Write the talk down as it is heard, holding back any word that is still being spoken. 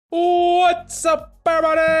What's up,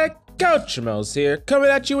 everybody? Coach Mills here, coming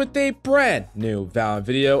at you with a brand new Valorant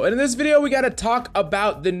video. And in this video, we gotta talk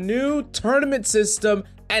about the new tournament system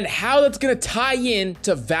and how that's gonna tie in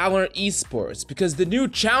to Valorant esports, because the new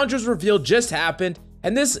challengers reveal just happened,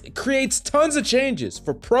 and this creates tons of changes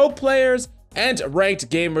for pro players and ranked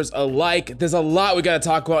gamers alike. There's a lot we gotta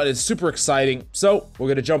talk about, and it's super exciting, so we're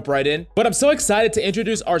gonna jump right in. But I'm so excited to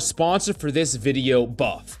introduce our sponsor for this video,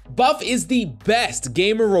 Buff. Buff is the best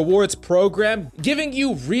gamer rewards program, giving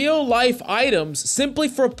you real life items simply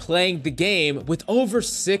for playing the game with over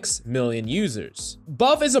 6 million users.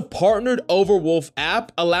 Buff is a partnered Overwolf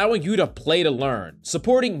app allowing you to play to learn,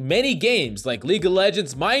 supporting many games like League of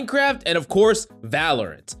Legends, Minecraft, and of course,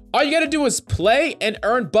 Valorant. All you gotta do is play and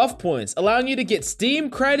earn buff points, allowing you to get Steam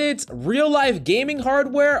credits, real-life gaming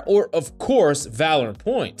hardware, or of course, Valorant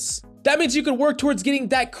points. That means you can work towards getting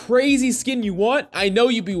that crazy skin you want. I know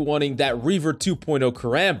you'd be wanting that Reaver 2.0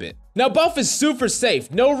 Karambit. Now, Buff is super safe,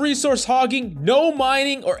 no resource hogging, no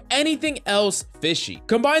mining, or anything else fishy.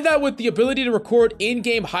 Combine that with the ability to record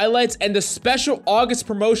in-game highlights and the special August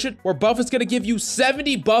promotion where Buff is gonna give you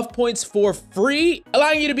 70 buff points for free,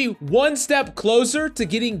 allowing you to be one step closer to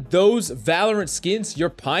getting those Valorant skins you're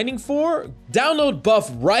pining for. Download Buff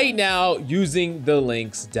right now using the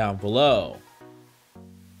links down below.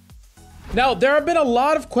 Now, there have been a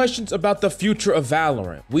lot of questions about the future of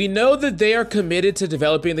Valorant. We know that they are committed to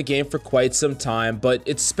developing the game for quite some time, but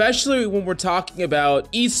especially when we're talking about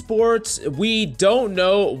esports, we don't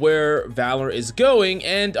know where Valorant is going,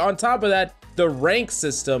 and on top of that, the rank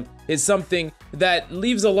system is something that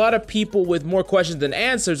leaves a lot of people with more questions than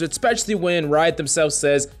answers, especially when Riot themselves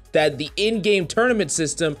says that the in-game tournament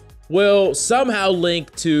system will somehow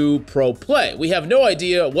link to pro play. We have no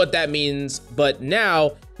idea what that means, but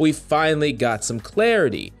now we finally got some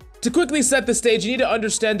clarity. To quickly set the stage, you need to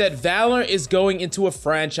understand that Valorant is going into a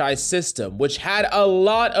franchise system, which had a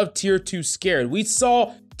lot of tier 2 scared. We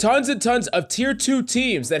saw tons and tons of tier 2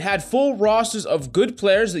 teams that had full rosters of good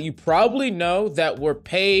players that you probably know that were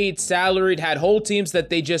paid, salaried, had whole teams that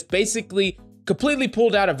they just basically completely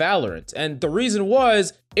pulled out of Valorant. And the reason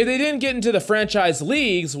was, if they didn't get into the franchise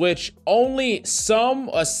leagues, which only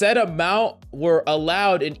a set amount were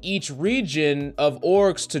allowed in each region of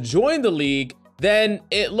orgs to join the league, then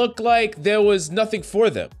it looked like there was nothing for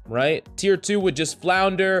them, right? Tier 2 would just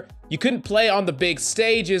flounder. You couldn't play on the big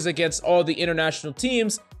stages against all the international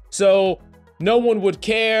teams, so no one would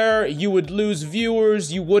care. You would lose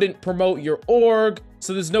viewers. You wouldn't promote your org,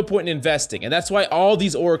 so there's no point in investing. And that's why all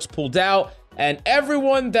these orgs pulled out. And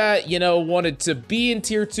everyone that, you know, wanted to be in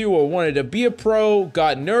tier 2 or wanted to be a pro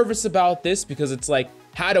got nervous about this, because it's like,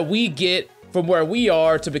 how do we get from where we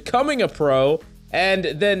are to becoming a pro? And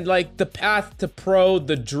then like the path to pro,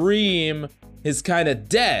 the dream is kind of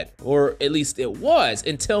dead, or at least it was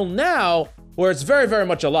until now, where it's very, very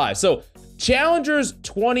much alive. So Challengers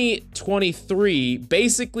 2023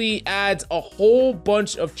 basically adds a whole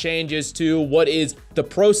bunch of changes to what is the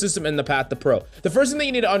pro system and the path to pro. The first thing that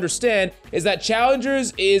you need to understand is that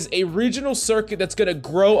Challengers is a regional circuit that's gonna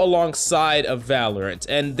grow alongside of Valorant,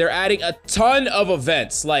 and they're adding a ton of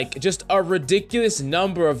events, like just a ridiculous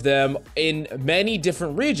number of them in many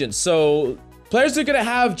different regions. So players are gonna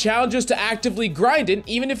have challenges to actively grind in,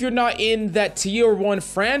 even if you're not in that tier 1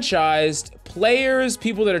 franchised. Players,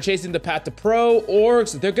 people that are chasing the path to pro,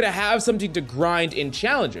 orgs, they're gonna have something to grind in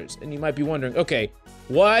challengers. And you might be wondering, okay,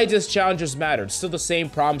 why does challengers matter? It's still the same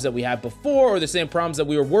problems that we had before, or the same problems that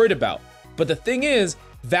we were worried about. But the thing is,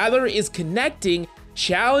 Valorant is connecting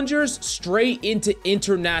challengers straight into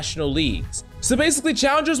international leagues. So basically,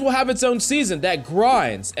 Challengers will have its own season that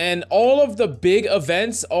grinds, and all of the big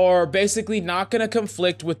events are basically not gonna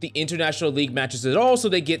conflict with the international league matches at all, so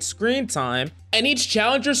they get screen time. And each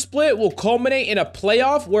Challenger split will culminate in a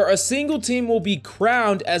playoff where a single team will be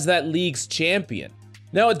crowned as that league's champion.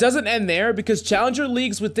 Now, it doesn't end there, because Challenger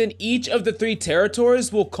leagues within each of the 3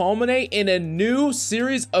 territories will culminate in a new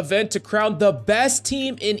series event to crown the best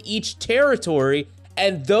team in each territory.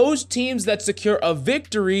 And those teams that secure a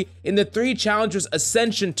victory in the 3 Challengers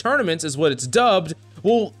Ascension tournaments, is what it's dubbed,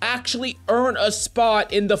 will actually earn a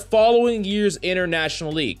spot in the following year's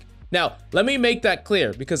International League. Now, let me make that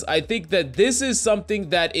clear, because I think that this is something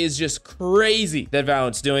that is just crazy that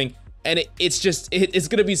Valorant's doing, and it's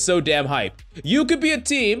gonna be so damn hype. You could be a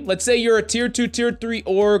team, let's say you're a tier 2, tier 3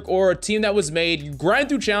 org, or a team that was made, you grind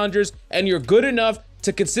through Challengers, and you're good enough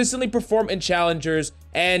to consistently perform in Challengers,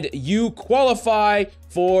 and you qualify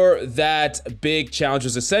for that big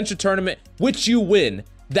Challengers Ascension tournament, which you win.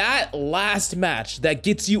 That last match that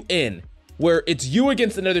gets you in, where it's you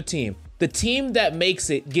against another team, the team that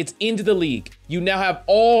makes it gets into the league. You now have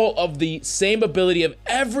all of the same ability of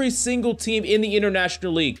every single team in the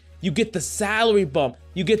international league. You get the salary bump,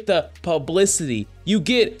 you get the publicity, you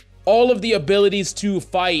get all of the abilities to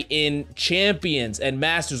fight in champions and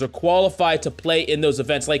masters or qualify to play in those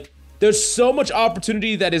events. Like, there's so much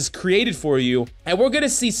opportunity that is created for you, and we're gonna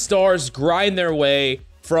see stars grind their way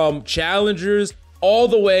from challengers all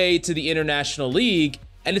the way to the international league,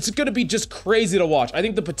 and it's gonna be just crazy to watch. I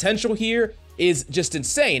think the potential here is just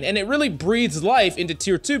insane, and it really breathes life into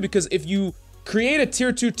Tier 2, because if you create a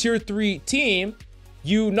Tier 2, Tier 3 team,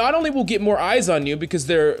 you not only will get more eyes on you because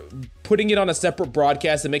they're putting it on a separate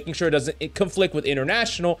broadcast and making sure it doesn't conflict with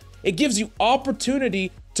international, it gives you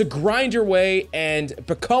opportunity to grind your way and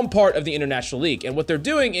become part of the international league. And what they're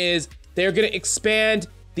doing is they're going to expand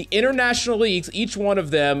the international leagues, each one of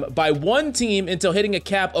them, by one team until hitting a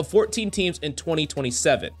cap of 14 teams in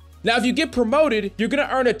 2027. Now, if you get promoted, you're going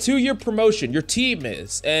to earn a 2-year promotion. Your team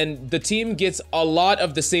is, and the team gets a lot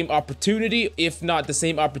of the same opportunity, if not the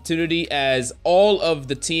same opportunity as all of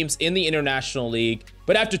the teams in the international league.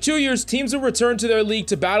 But after 2 years, teams will return to their league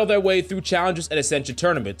to battle their way through challenges and ascension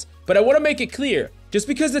tournaments. But I want to make it clear, just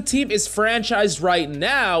because the team is franchised right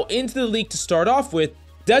now into the league to start off with,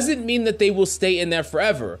 doesn't mean that they will stay in there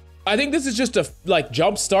forever. I think this is just a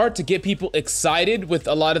jump start to get people excited with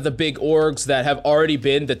a lot of the big orgs that have already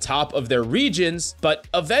been the top of their regions, but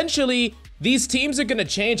eventually these teams are going to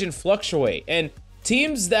change and fluctuate, and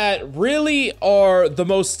teams that really are the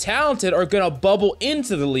most talented are going to bubble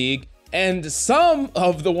into the league, and some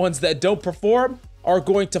of the ones that don't perform are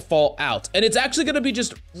going to fall out. And it's actually going to be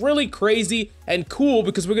just really crazy and cool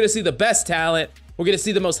because we're going to see the best talent, we're going to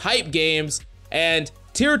see the most hype games, and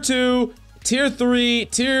Tier 2, Tier 3,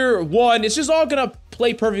 Tier 1, it's just all gonna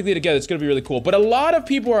play perfectly together. It's gonna be really cool. But a lot of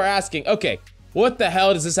people are asking, okay, what the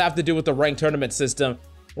hell does this have to do with the ranked tournament system?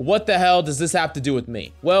 What the hell does this have to do with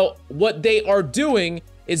me? Well, what they are doing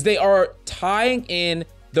is they are tying in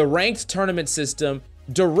the ranked tournament system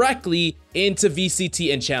directly into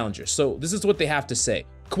VCT and Challengers. So this is what they have to say.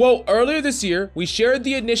 Quote, earlier this year, we shared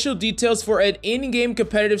the initial details for an in-game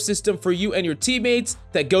competitive system for you and your teammates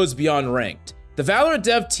that goes beyond ranked. The Valorant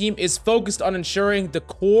dev team is focused on ensuring the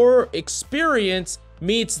core experience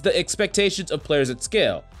meets the expectations of players at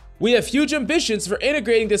scale. We have huge ambitions for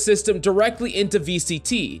integrating the system directly into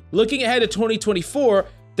VCT. Looking ahead to 2024,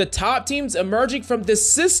 the top teams emerging from this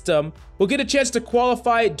system will get a chance to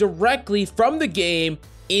qualify directly from the game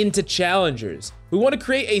into challengers. We want to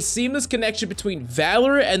create a seamless connection between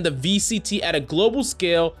Valorant and the VCT at a global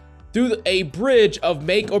scale through a bridge of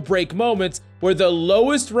make or break moments where the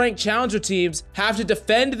lowest ranked challenger teams have to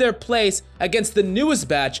defend their place against the newest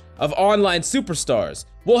batch of online superstars.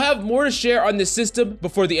 We'll have more to share on this system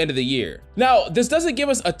before the end of the year. Now, this doesn't give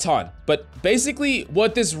us a ton, but basically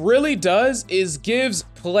what this really does is gives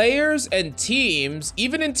players and teams,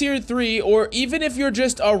 even in Tier 3, or even if you're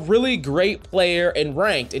just a really great player and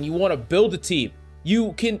ranked and you want to build a team,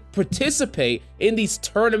 you can participate in these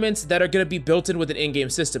tournaments that are going to be built in with an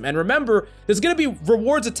in-game system. And remember, there's going to be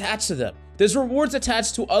rewards attached to them. There's rewards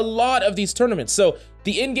attached to a lot of these tournaments. So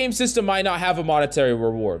the in-game system might not have a monetary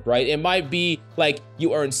reward, right? It might be like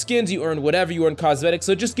you earn skins, you earn whatever, you earn cosmetics.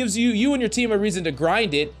 So it just gives you and your team a reason to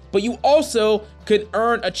grind it. But you also could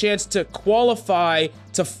earn a chance to qualify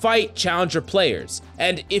to fight challenger players.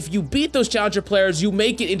 And if you beat those challenger players, you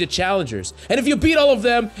make it into challengers. And if you beat all of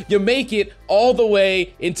them, you make it all the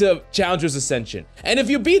way into challengers ascension. And if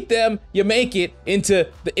you beat them, you make it into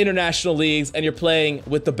the international leagues and you're playing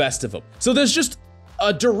with the best of them. So there's just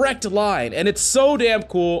a direct line, and it's so damn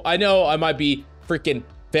cool. I know I might be freaking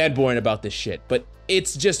fanboying about this shit, but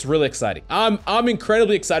it's just really exciting. I'm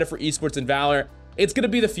incredibly excited for esports and Valorant. It's gonna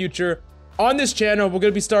be the future. On this channel, we're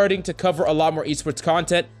gonna be starting to cover a lot more esports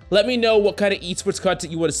content. Let me know what kind of esports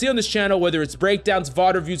content you want to see on this channel, whether it's breakdowns,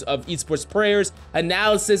 VOD reviews of esports players,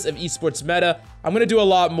 analysis of esports meta. I'm gonna do a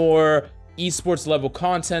lot more esports level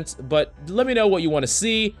content, but let me know what you want to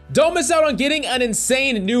see. Don't miss out on getting an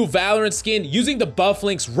insane new Valorant skin using the buff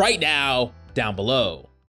links right now down below.